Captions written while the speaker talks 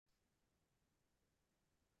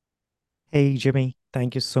Hey, Jimmy,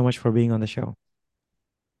 thank you so much for being on the show.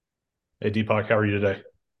 Hey Deepak, how are you today?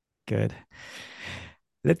 Good.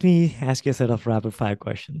 Let me ask you a set of rapid fire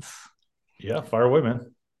questions. Yeah, fire away,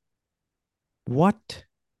 man. What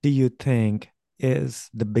do you think is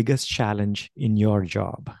the biggest challenge in your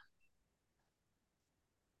job?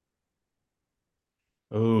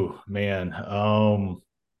 Oh man,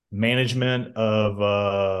 management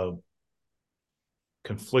of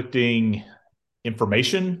conflicting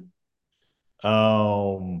information,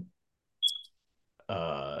 um,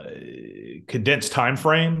 uh, condensed time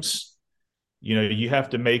frames. You have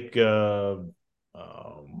to make you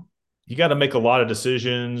got to make a lot of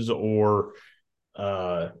decisions, or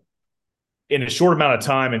uh, in a short amount of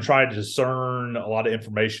time, and try to discern a lot of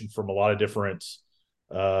information from a lot of different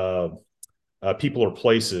uh, people or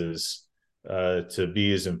places to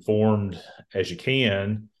be as informed as you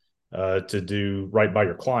can to do right by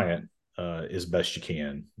your client as best you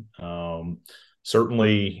can.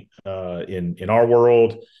 Certainly, in our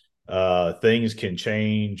world, things can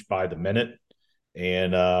change by the minute,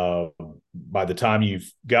 and by the time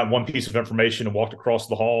you've got one piece of information and walked across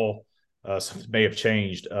the hall, something may have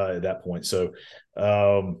changed at that point. So,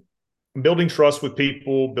 building trust with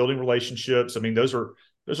people, building relationships. I mean, those are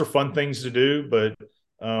fun things to do, but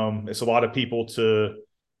it's a lot of people to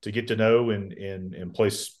get to know and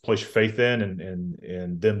place your faith in,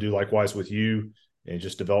 and them do likewise with you, and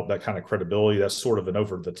just develop that kind of credibility. That's sort of an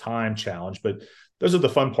over the time challenge, but those are the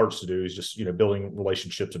fun parts to do, is just building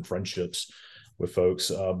relationships and friendships with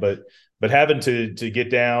folks. But having to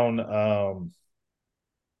get down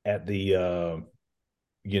at the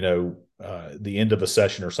end of a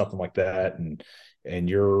session or something like that, and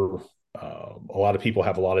you're a lot of people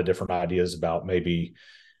have a lot of different ideas about maybe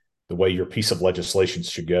the way your piece of legislation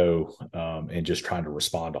should go, and just trying to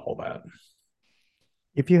respond to all that.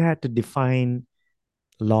 If you had to define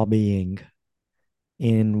lobbying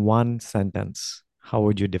in one sentence, how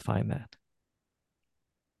would you define that?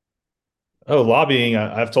 Oh, lobbying!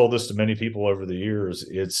 I've told this to many people over the years.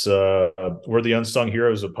 It's we're the unsung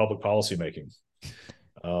heroes of public policy making.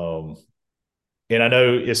 Um, and I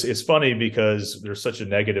know it's funny because there's such a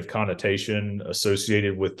negative connotation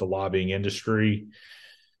associated with the lobbying industry.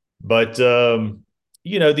 But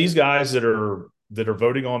these guys that are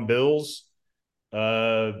voting on bills,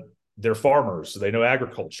 uh, they're farmers. So they know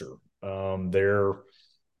agriculture. They're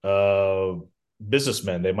uh,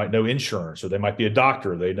 businessmen. They might know insurance, or they might be a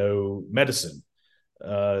doctor. They know medicine.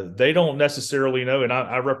 They don't necessarily know, and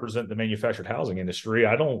I represent the manufactured housing industry.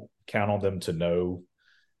 I don't count on them to know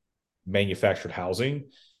manufactured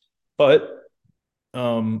housing, but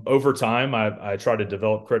over time, I try to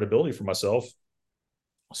develop credibility for myself,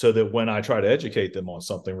 so that when I try to educate them on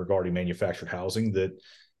something regarding manufactured housing, that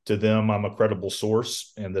to them I'm a credible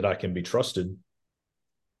source and that I can be trusted,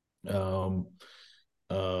 um,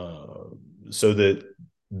 uh, so that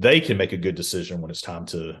they can make a good decision when it's time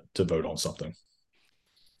to vote on something.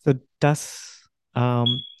 So, does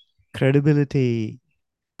credibility,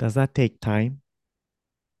 does that take time?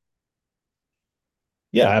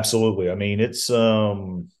 Yeah, absolutely. I mean, it's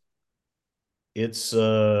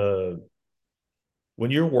when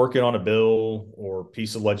you're working on a bill or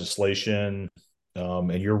piece of legislation,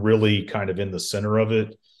 and you're really kind of in the center of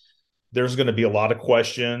it, there's going to be a lot of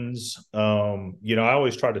questions. I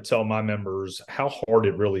always try to tell my members how hard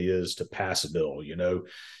it really is to pass a bill. You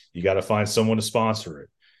got to find someone to sponsor it.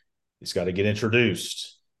 It's got to get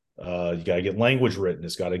introduced. You got to get language written.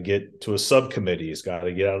 It's got to get to a subcommittee. It's got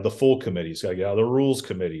to get out of the full committee. It's got to get out of the rules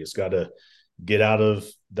committee. It's got to get out of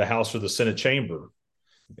the House or the Senate chamber.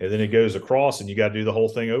 And then it goes across, and you got to do the whole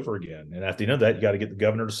thing over again. And at the end of that, you got to get the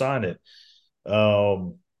governor to sign it.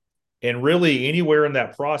 Um, and really, anywhere in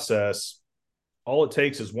that process, all it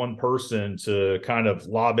takes is one person to kind of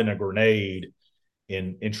lob in a grenade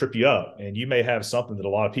and trip you up. And you may have something that a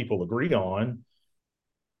lot of people agree on.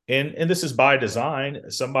 And this is by design.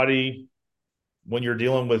 Somebody, when you're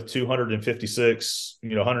dealing with 256,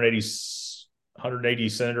 180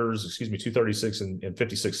 senators, excuse me, 236 and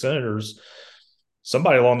 56 senators,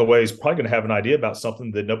 somebody along the way is probably going to have an idea about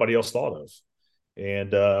something that nobody else thought of.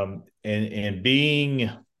 And being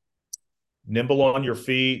nimble on your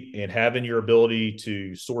feet and having your ability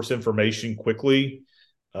to source information quickly,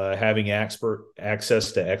 having expert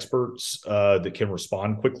access to experts that can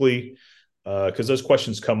respond quickly, because those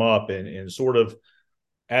questions come up, and sort of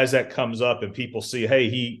as that comes up and people see,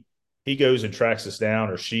 hey, he goes and tracks this down,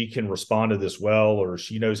 or she can respond to this well, or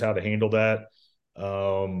she knows how to handle that.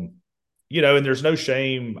 Um, and there's no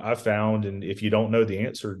shame, I've found, and if you don't know the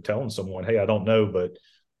answer, telling someone, hey, I don't know, but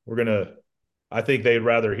we're gonna I think they'd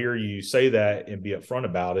rather hear you say that and be upfront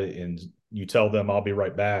about it, and you tell them I'll be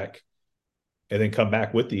right back, and then come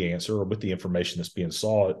back with the answer or with the information that's being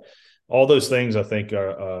sought. All those things I think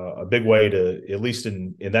are a big way to, at least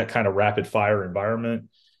in that kind of rapid fire environment,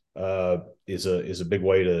 is a big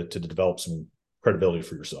way to develop some credibility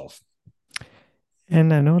for yourself.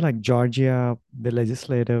 And I know like Georgia, the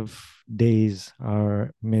legislative days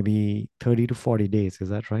are maybe 30 to 40 days. Is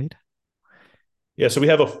that right? Yeah, so we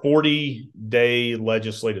have a 40-day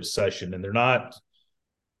legislative session, and they're not,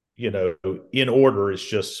 in order. It's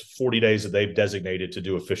just 40 days that they've designated to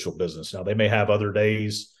do official business. Now, they may have other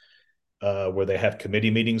days where they have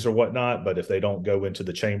committee meetings or whatnot, but if they don't go into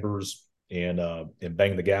the chambers and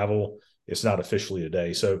bang the gavel, it's not officially a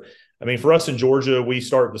day. So, I mean, for us in Georgia, we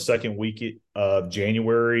start the second week of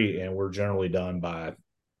January, and we're generally done by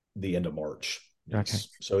the end of March. Okay.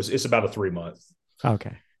 It's about a 3 month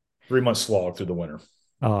Okay. 3 month slog through the winter.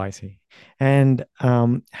 Oh, I see. And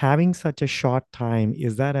having such a short time,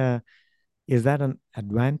 is that an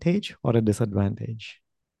advantage or a disadvantage?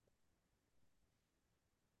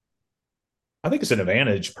 I think it's an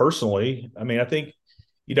advantage personally. I mean, I think,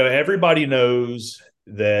 everybody knows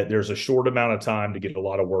that there's a short amount of time to get a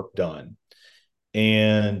lot of work done.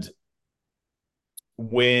 And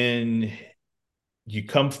when you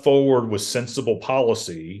come forward with sensible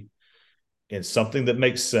policy and something that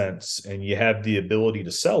makes sense and you have the ability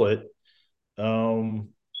to sell it,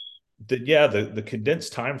 that yeah, the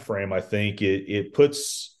condensed time frame, I think it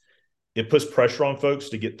puts pressure on folks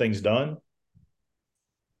to get things done.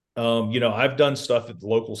 I've done stuff at the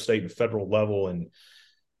local, state, and federal level, and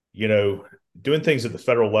you know, doing things at the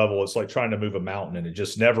federal level, it's like trying to move a mountain, and it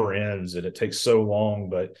just never ends, and it takes so long.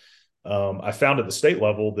 But I found at the state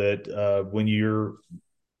level that when you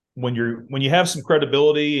have some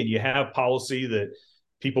credibility and you have policy that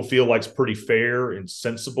people feel like is pretty fair and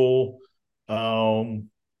sensible,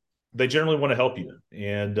 they generally want to help you,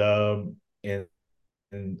 and a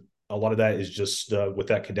lot of that is just with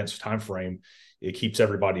that condensed time frame, it keeps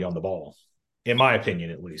everybody on the ball, in my opinion,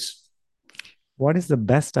 at least. What is the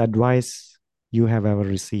best advice you have ever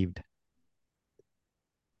received?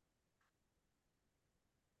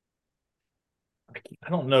 I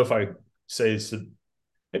don't know if I say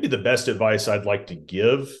maybe the best advice I'd like to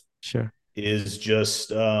give Sure. is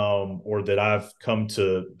just or that I've come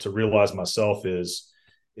to realize myself is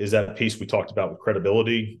that piece we talked about with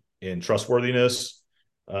credibility and trustworthiness,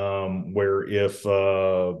 where if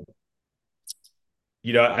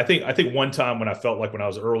I think one time when I felt like when I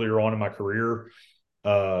was earlier on in my career,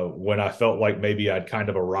 when I felt like maybe I'd kind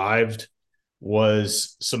of arrived,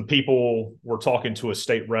 was some people were talking to a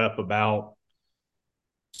state rep about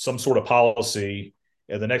some sort of policy,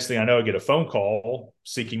 and the next thing I know, I get a phone call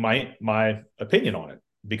seeking my opinion on it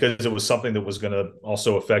because it was something that was going to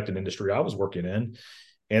also affect an industry I was working in,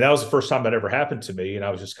 and that was the first time that ever happened to me, and I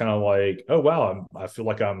was just kind of like, oh wow, I feel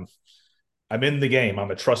like I'm in the game.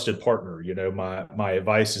 I'm a trusted partner. My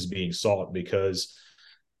advice is being sought because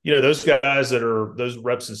those guys that are those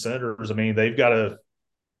reps and senators. I mean, they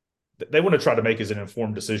want to try to make as an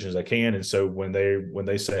informed decision as they can. And so when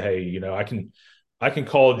they say, hey, I can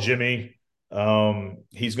call Jimmy.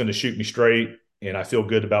 He's going to shoot me straight, and I feel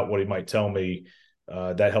good about what he might tell me.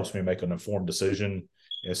 That helps me make an informed decision.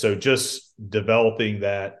 And so just developing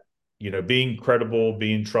that, being credible,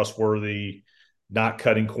 being trustworthy, not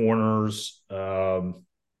cutting corners. To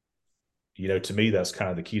me, that's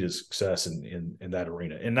kind of the key to success in that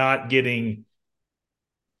arena, and not getting.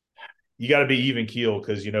 You got to be even keel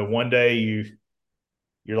because one day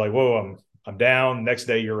you're like, whoa, I'm down. Next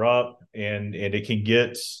day you're up, and it can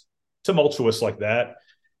get tumultuous like that.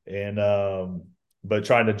 And but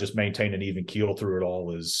trying to just maintain an even keel through it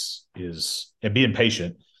all is and being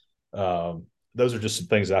patient. Those are just some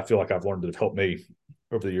things that I feel like I've learned that have helped me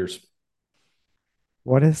over the years.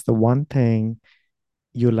 What is the one thing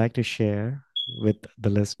you like to share with the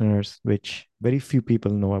listeners, which very few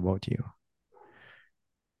people know about you?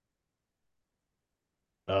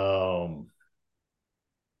 Um,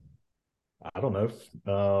 I don't know.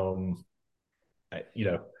 I, you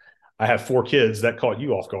know, I have 4 kids that caught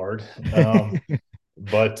you off guard.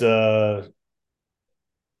 But I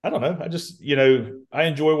don't know. I just, I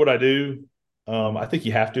enjoy what I do. I think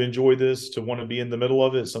you have to enjoy this to want to be in the middle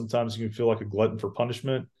of it. Sometimes you can feel like a glutton for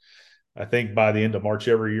punishment. I think by the end of March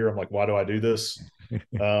every year, I'm like, why do I do this?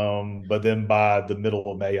 But then by the middle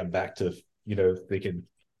of May, I'm back to, thinking,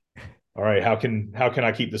 all right, how can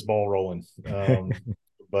I keep this ball rolling?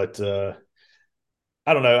 But I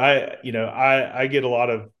don't know. I get a lot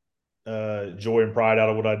of joy and pride out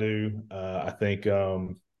of what I do. I think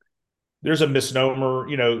there's a misnomer,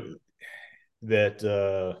 that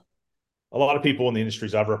a lot of people in the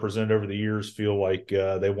industries I've represented over the years feel like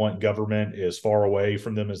they want government as far away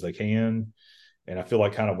from them as they can. And I feel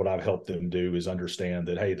like kind of what I've helped them do is understand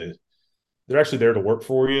that, hey, they're actually there to work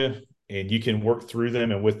for you, and you can work through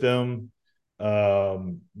them and with them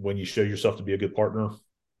when you show yourself to be a good partner.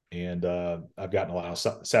 And I've gotten a lot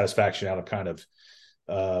of satisfaction out of kind of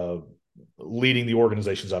uh, leading the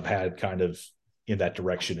organizations I've had kind of in that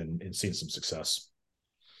direction and seeing some success.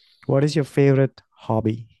 What is your favorite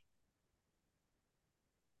hobby?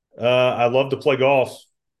 I love to play golf.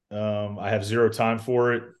 I have zero time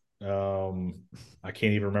for it. I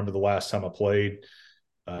can't even remember the last time I played,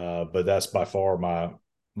 but that's by far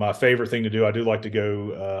my favorite thing to do. I do like to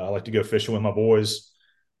go. I like to go fishing with my boys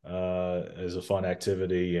as a fun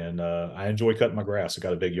activity, and I enjoy cutting my grass. I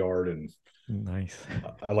got a big yard, and Nice.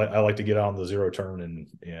 I like to get on the zero turn and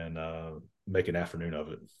make an afternoon of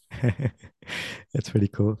it. That's pretty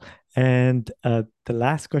cool. And the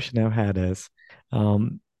last question I've had is,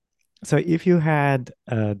 um, so if you had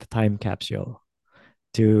the time capsule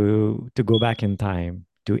to go back in time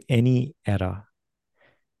to any era,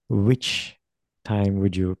 which time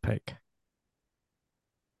would you pick?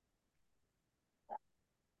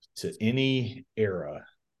 To any era,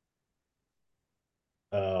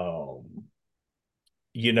 um,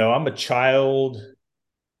 I'm a child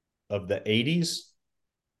of the '80s.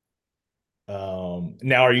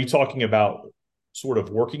 Now, are you talking about sort of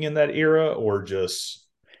working in that era or just?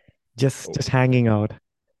 Just hanging out.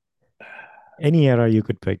 Any era you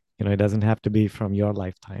could pick. It doesn't have to be from your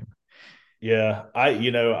lifetime. Yeah,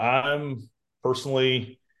 I'm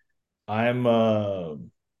personally,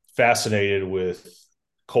 I'm fascinated with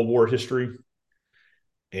Cold War history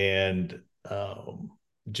and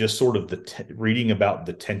just sort of reading about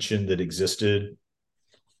the tension that existed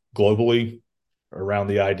globally around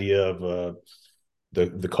the idea of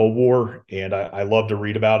the Cold War, and I love to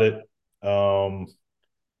read about it. Um,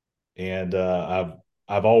 and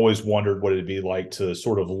I've always wondered what it'd be like to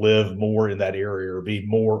sort of live more in that area or be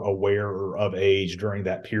more aware of age during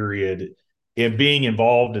that period, and being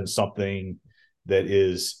involved in something that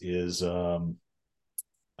is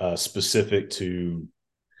specific to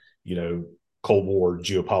you know Cold War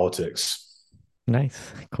geopolitics.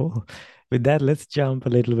 Nice. Cool. With that, let's jump a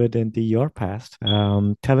little bit into your past.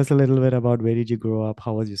 Tell us a little bit about where did you grow up?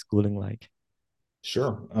 How was your schooling like?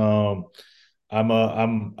 Sure.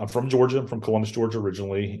 I'm from Georgia. I'm from Columbus, Georgia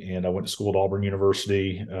originally, and I went to school at Auburn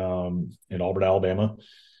University in Auburn, Alabama.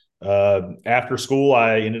 After school,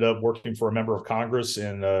 I ended up working for a member of Congress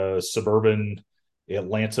in a suburban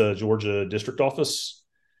Atlanta, Georgia district office.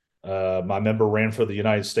 My member ran for the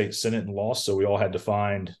United States Senate and lost, so we all had to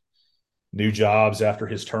find new jobs after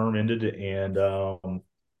his term ended. And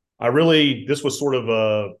this was sort of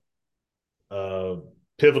a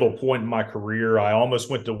pivotal point in my career. I almost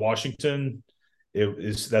went to Washington.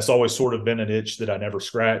 That's always sort of been an itch that I never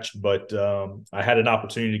scratched, but I had an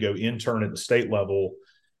opportunity to go intern at the state level,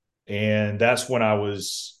 and that's when I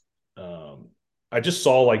just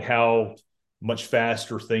saw like how much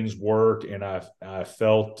faster things work, and I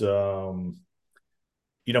felt my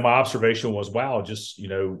observation was, wow, just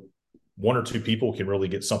one or two people can really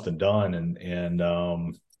get something done, and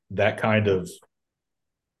that kind of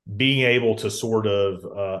being able to sort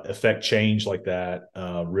of affect change like that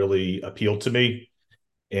really appealed to me.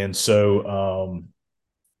 And so,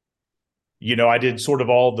 I did sort of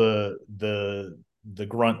all the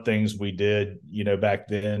grunt things we did, back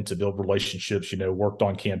then to build relationships. Worked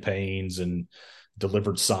on campaigns and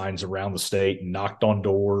delivered signs around the state and knocked on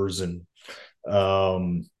doors and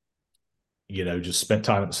um, just spent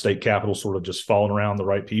time at the state capitol, sort of just following around the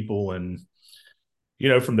right people. And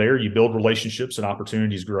from there you build relationships and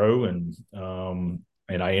opportunities grow. And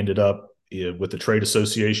I ended up with the trade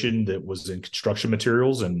association that was in construction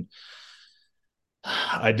materials, and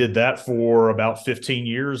I did that for about 15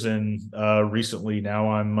 years. And recently now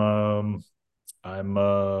I'm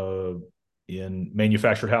in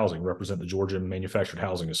manufactured housing, represent the Georgia Manufactured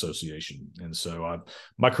Housing Association. And so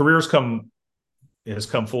my career has come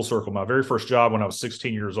full circle. My very first job when I was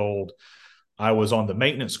 16 years old, I was on the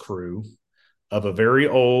maintenance crew of a very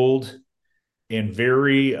old and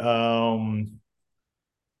very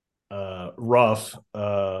rough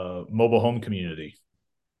mobile home community.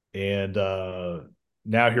 And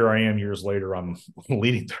now here I am years later, I'm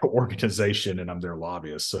leading their organization and I'm their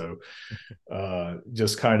lobbyist. So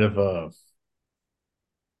just kind of a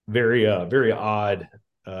very odd,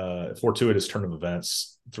 fortuitous turn of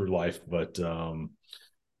events through life. But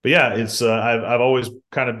yeah, it's I've always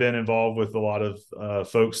kind of been involved with a lot of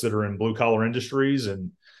folks that are in blue collar industries,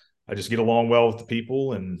 and I just get along well with the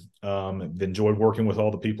people, and enjoyed working with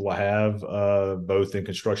all the people I have, both in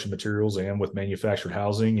construction materials and with manufactured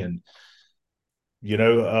housing. And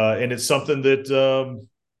and it's something that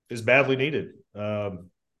is badly needed.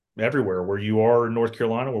 everywhere where you are in North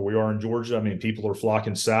Carolina, where we are in Georgia. I mean, people are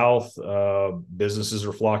flocking south, businesses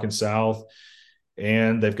are flocking south,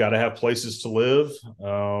 and they've got to have places to live,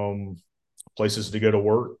 places to go to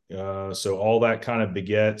work. So all that kind of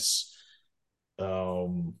begets,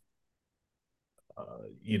 um,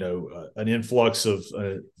 an influx of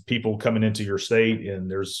people coming into your state,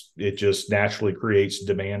 and it just naturally creates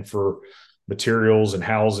demand for materials and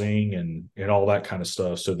housing and all that kind of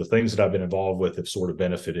stuff. So the things that I've been involved with have sort of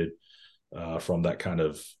benefited from that kind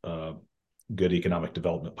of good economic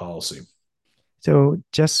development policy. So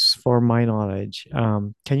just for my knowledge,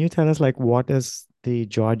 can you tell us like what is the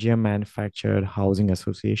Georgia Manufactured Housing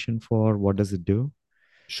Association for? What does it do?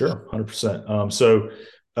 Sure, 100%.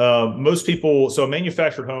 Most people, so a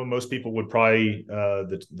manufactured home, most people would probably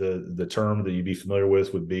the term that you'd be familiar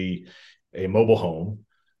with would be a mobile home.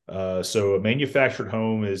 So a manufactured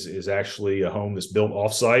home is actually a home that's built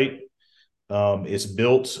offsite. It's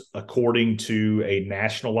built according to a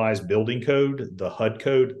nationalized building code. The HUD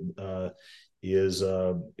code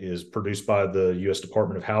is produced by the U.S.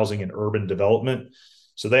 Department of Housing and Urban Development.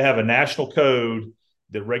 So they have a national code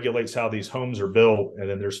that regulates how these homes are built, and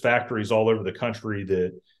then there's factories all over the country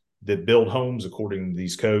that build homes according to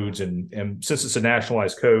these codes. And since it's a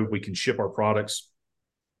nationalized code, we can ship our products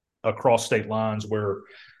across state lines. Where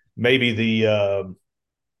maybe the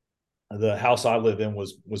house I live in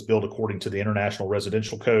was built according to the International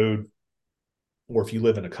Residential Code, or if you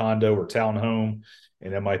live in a condo or townhome,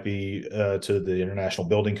 and it might be to the International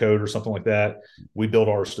Building Code or something like that. We build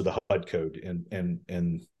ours to the HUD code,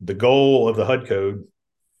 and the goal of the HUD code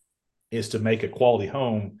is to make a quality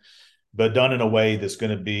home, but done in a way that's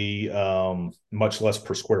going to be much less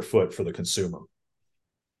per square foot for the consumer.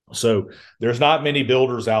 So there's not many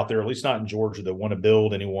builders out there, at least not in Georgia, that want to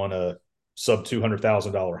build anyone a sub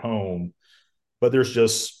 $200,000 home. But there's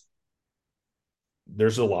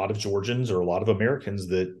a lot of Georgians or a lot of Americans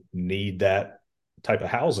that need that type of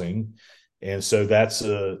housing. And so that's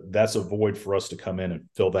a void for us to come in and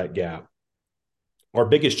fill that gap. Our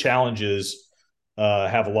biggest challenges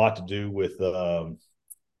have a lot to do with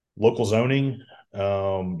local zoning.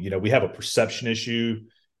 We have a perception issue.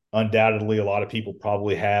 Undoubtedly, a lot of people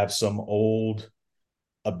probably have some old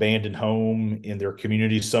abandoned home in their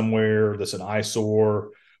community somewhere that's an eyesore,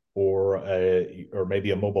 or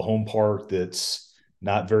maybe a mobile home park that's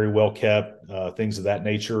not very well kept, things of that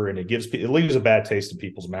nature, and it leaves a bad taste in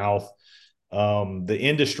people's mouth. The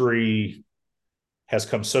industry has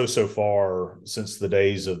come so far since the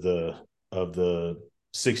days of the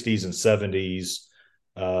 60s and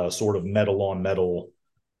 70s, sort of metal on metal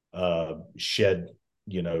shed,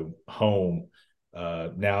 home.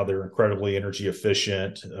 Now they're incredibly energy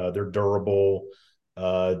efficient. They're durable.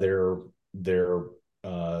 They're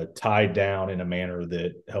tied down in a manner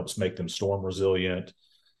that helps make them storm resilient.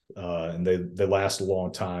 And they last a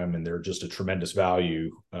long time, and they're just a tremendous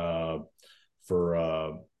value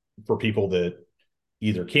for people that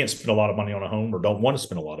either can't spend a lot of money on a home or don't want to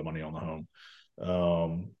spend a lot of money on the home.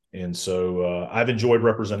 And so I've enjoyed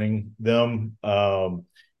representing them.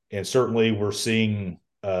 And certainly we're seeing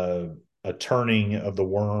a turning of the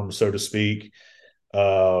worm, so to speak,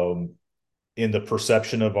 in the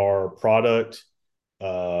perception of our product.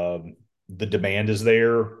 The demand is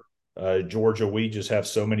there. Georgia, we just have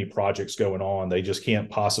so many projects going on. They just can't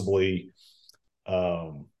possibly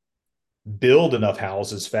build enough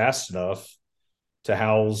houses fast enough to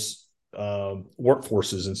house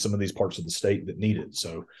workforces in some of these parts of the state that need it.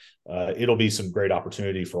 So it'll be some great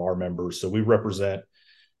opportunity for our members. So we represent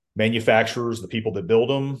manufacturers, the people that build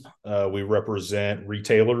them. We represent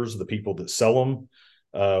retailers, the people that sell them.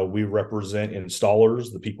 We represent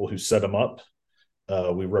installers, the people who set them up.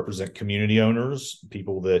 We represent community owners,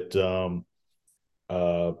 people that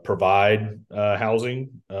provide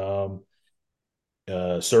housing,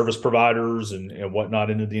 service providers, and whatnot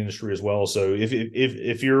into the industry as well. So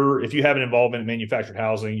if you have an involvement in manufactured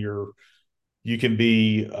housing, you can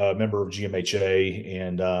be a member of GMHA,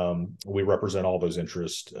 and we represent all those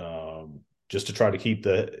interests, just to try to keep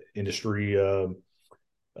the industry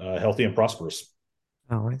healthy and prosperous.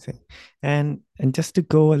 Oh, I see. And just to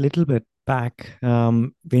go a little bit back,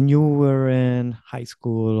 when you were in high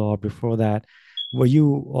school or before that, were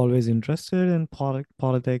you always interested in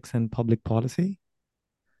politics and public policy?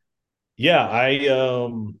 Yeah, I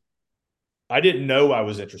didn't know I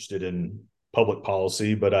was interested in public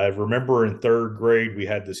policy, but I remember in third grade we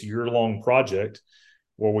had this year-long project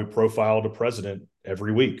where we profiled a president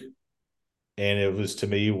every week, and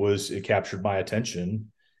it captured my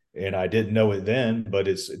attention, and I didn't know it then, but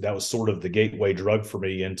that was sort of the gateway drug for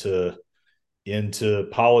me into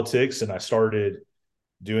politics, and I started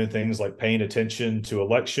doing things like paying attention to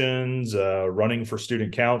elections, running for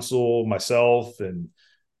student council myself,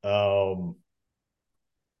 um,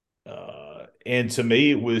 and to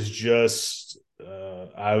me, it was just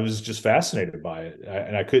I was just fascinated by it,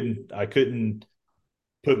 and I couldn't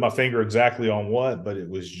put my finger exactly on what, but it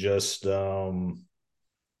was just um,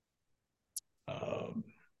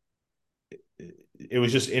 it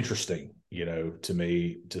was just interesting, to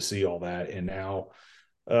me to see all that, and now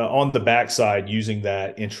on the backside, using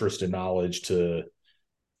that interest and knowledge to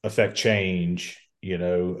affect change.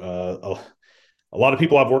 A lot of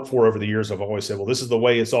people I've worked for over the years have always said, "Well, this is the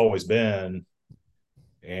way it's always been,"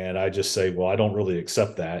 and I just say, "Well, I don't really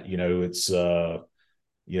accept that." It's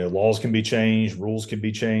laws can be changed, rules can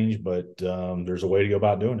be changed, but there's a way to go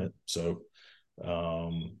about doing it. So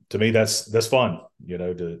to me, that's fun,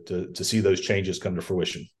 to see those changes come to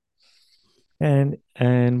fruition.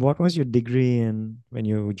 And what was your degree in when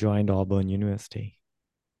you joined Auburn University?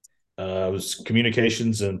 It was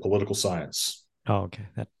communications and political science. Oh, okay.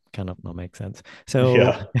 That kind of now makes sense. So,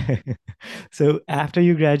 Yeah. so after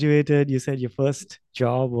you graduated, you said your first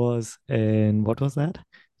job was in what was that?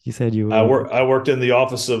 You said I you work. I worked in the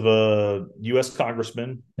office of a U.S.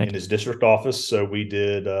 congressman in okay. his district office. So we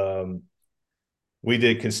did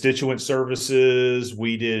constituent services.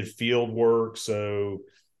 We did field work. So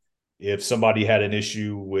if somebody had an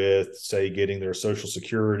issue with, say, getting their Social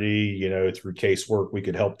Security, through casework, we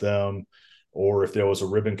could help them. Or if there was a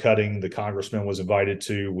ribbon cutting the congressman was invited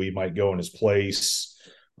to, we might go in his place,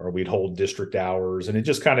 or we'd hold district hours. And it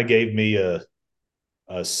just kind of gave me a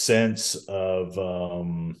sense of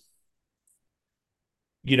how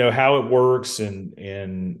it works,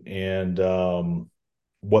 and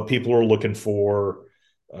what people are looking for,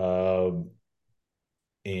 uh,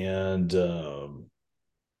 and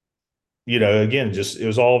again, just it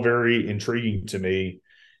was all very intriguing to me,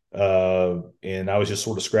 and I was just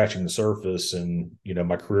sort of scratching the surface, and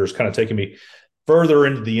my career is kind of taking me further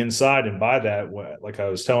into the inside. And by that, like I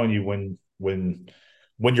was telling you, when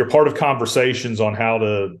you're part of conversations on how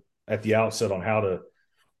to at the outset on how to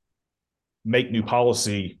make new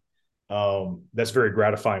policy, that's a very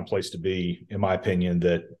gratifying place to be, in my opinion.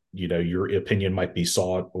 That your opinion might be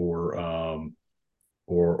sought, or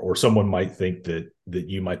someone might think that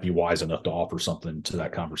you might be wise enough to offer something to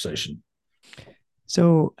that conversation.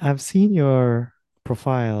 So I've seen your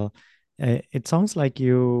profile. It sounds like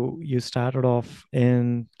you started off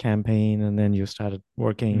in campaign and then you started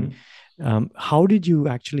working. Mm-hmm. How did you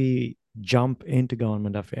actually jump into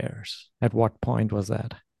government affairs? At what point was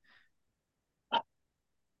that?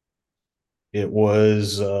 It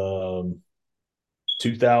was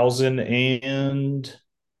 2000 and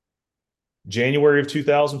January of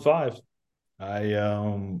 2005.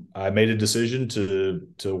 I made a decision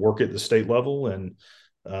to work at the state level, and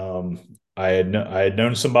I had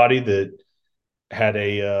known somebody that had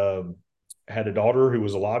a daughter who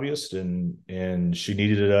was a lobbyist, and she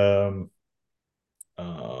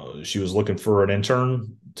was looking for an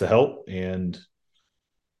intern to help, and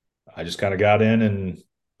I just kind of got in. And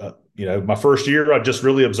my first year I just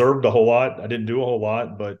really observed a whole lot. I didn't do a whole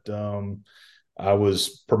lot, but I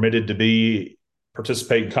was permitted to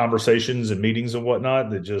participate in conversations and meetings and whatnot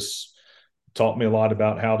that just taught me a lot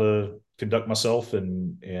about how to conduct myself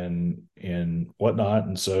and whatnot.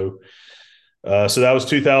 And so that was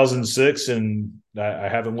 2006, and I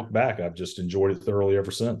haven't looked back. I've just enjoyed it thoroughly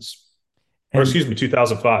ever since. Or And excuse me,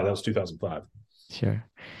 2005. That was 2005. sure.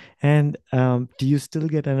 And do you still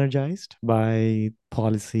get energized by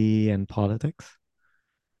policy and politics?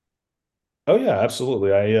 Oh yeah,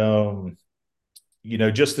 absolutely.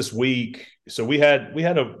 Just this week, so we had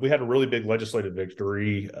a really big legislative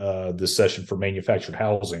victory this session for manufactured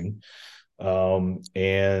housing.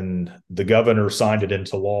 And the governor signed it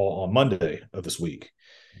into law on Monday of this week.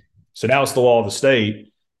 So now it's the law of the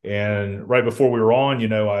state. And right before we were on,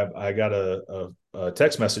 I got a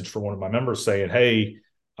text message from one of my members saying, "Hey,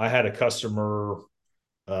 I had a customer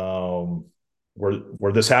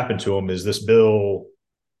where this happened to them. Is this bill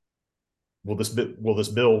will this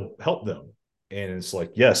bill help them?" And it's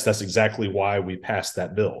like, yes, that's exactly why we passed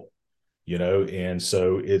that bill. And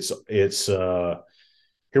so it's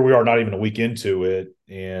here we are, not even a week into it,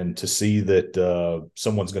 and to see that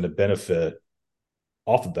someone's going to benefit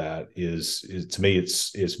off of that is to me,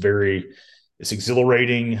 it's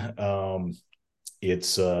exhilarating.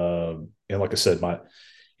 It's and like I said, my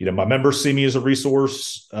members see me as a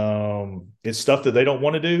resource. It's stuff that they don't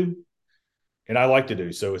want to do, and I like to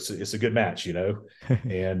do, so it's a good match. And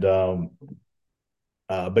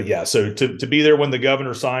but yeah, so to be there when the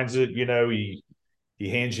governor signs it, he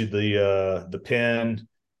hands you the pen.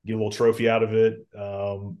 get a little trophy out of it.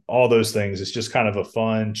 All those things. It's just kind of a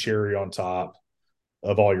fun cherry on top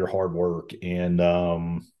of all your hard work. And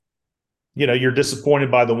you're disappointed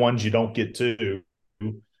by the ones you don't get to.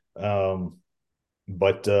 Um,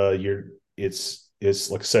 but you're it's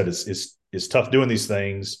like I said, it's tough doing these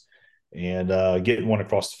things, and getting one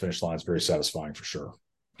across the finish line is very satisfying for sure.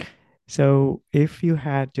 So, if you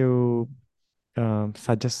had to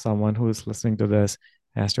suggest someone who's listening to this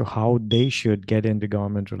as to how they should get into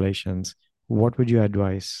government relations, what would your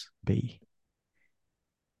advice be?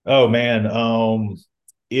 Oh man,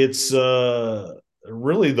 it's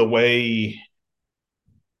really the way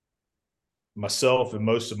myself and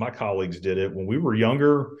most of my colleagues did it when we were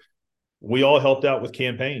younger. We all helped out with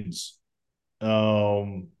campaigns.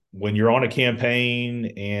 When you're on a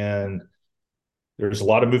campaign and there's a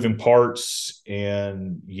lot of moving parts,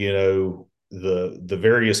 and the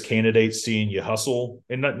various candidates seeing you hustle,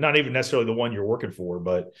 and not even necessarily the one you're working for,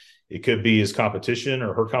 but it could be his competition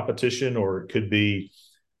or her competition, or it could be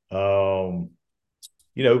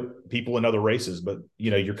people in other races. But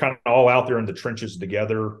you're kind of all out there in the trenches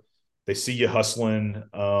together. They see you hustling.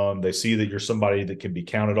 They see that you're somebody that can be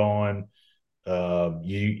counted on.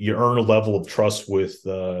 You earn a level of trust with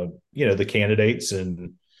the candidates,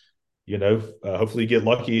 and hopefully you get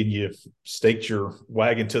lucky and you staked your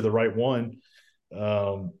wagon to the right one.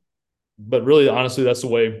 But really, honestly, that's the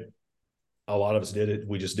way a lot of us did it.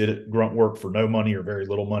 We just did it grunt work for no money or very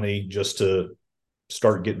little money, just to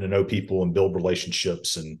start getting to know people and build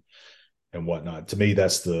relationships and whatnot. To me,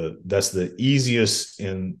 that's the easiest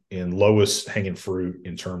and lowest hanging fruit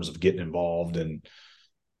in terms of getting involved and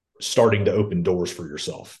starting to open doors for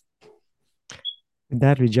yourself. With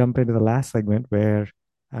that, we jump into the last segment where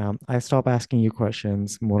I stop asking you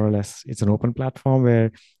questions. More or less, it's an open platform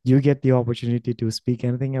where you get the opportunity to speak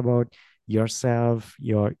anything about yourself,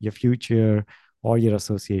 your future, or your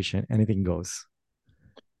association. Anything goes.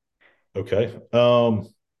 Okay.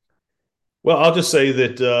 Well, I'll just say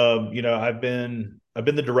that I've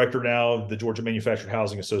been the director now of the Georgia Manufactured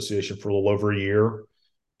Housing Association for a little over a year,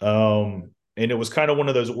 and it was kind of one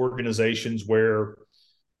of those organizations where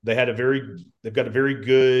they've got a very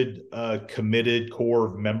good committed core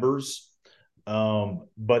of members,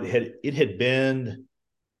 but it had been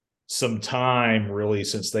some time really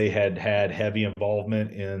since they had had heavy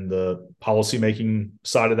involvement in the policymaking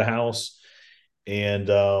side of the house, and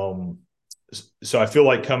so I feel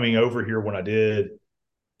like coming over here when I did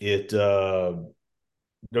it, there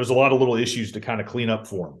was a lot of little issues to kind of clean up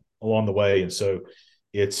for them along the way, and so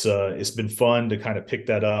it's been fun to kind of pick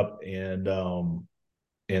that up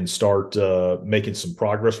and start making some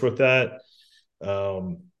progress with that.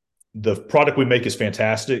 Um, the product we make is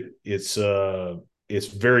fantastic. It's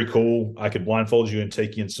very cool. I could blindfold you and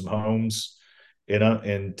take you in some homes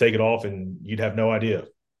and take it off, and you'd have no idea.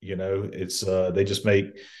 It's they just make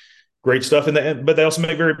great stuff, but they also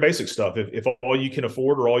make very basic stuff. If all you can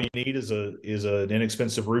afford or all you need is an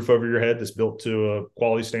inexpensive roof over your head that's built to a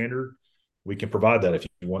quality standard, we can provide that. If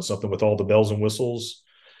you want something with all the bells and whistles,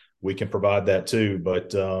 we can provide that too.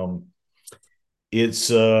 But it's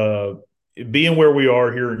being where we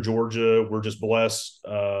are here in Georgia, we're just blessed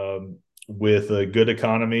with a good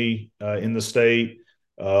economy in the state,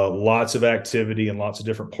 lots of activity in lots of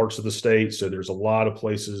different parts of the state. So there's a lot of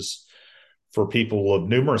places for people of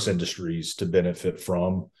numerous industries to benefit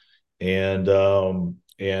from. And I'm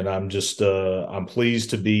pleased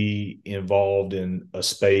to be involved in a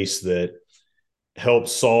space that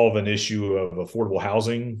helps solve an issue of affordable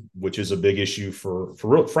housing, which is a big issue for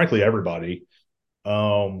frankly everybody.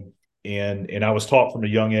 And I was taught from a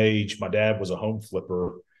young age. My dad was a home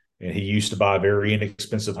flipper, and he used to buy very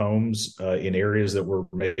inexpensive homes in areas that were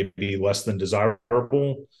maybe less than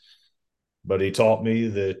desirable. But he taught me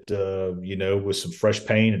that with some fresh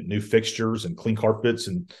paint and new fixtures and clean carpets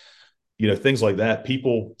and things like that,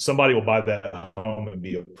 somebody will buy that home and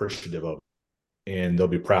be appreciative of it, and they'll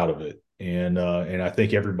be proud of it. And I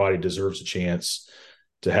think everybody deserves a chance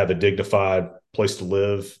to have a dignified place to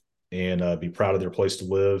live and be proud of their place to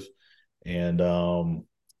live. And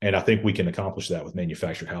I think we can accomplish that with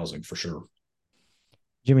manufactured housing for sure.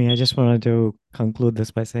 Jimmy, I just wanted to conclude this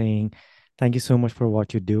by saying thank you so much for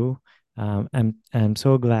what you do. I'm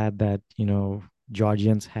so glad that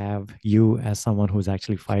Georgians have you as someone who's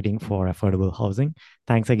actually fighting for affordable housing.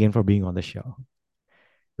 Thanks again for being on the show.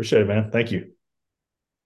 Appreciate it, man. Thank you.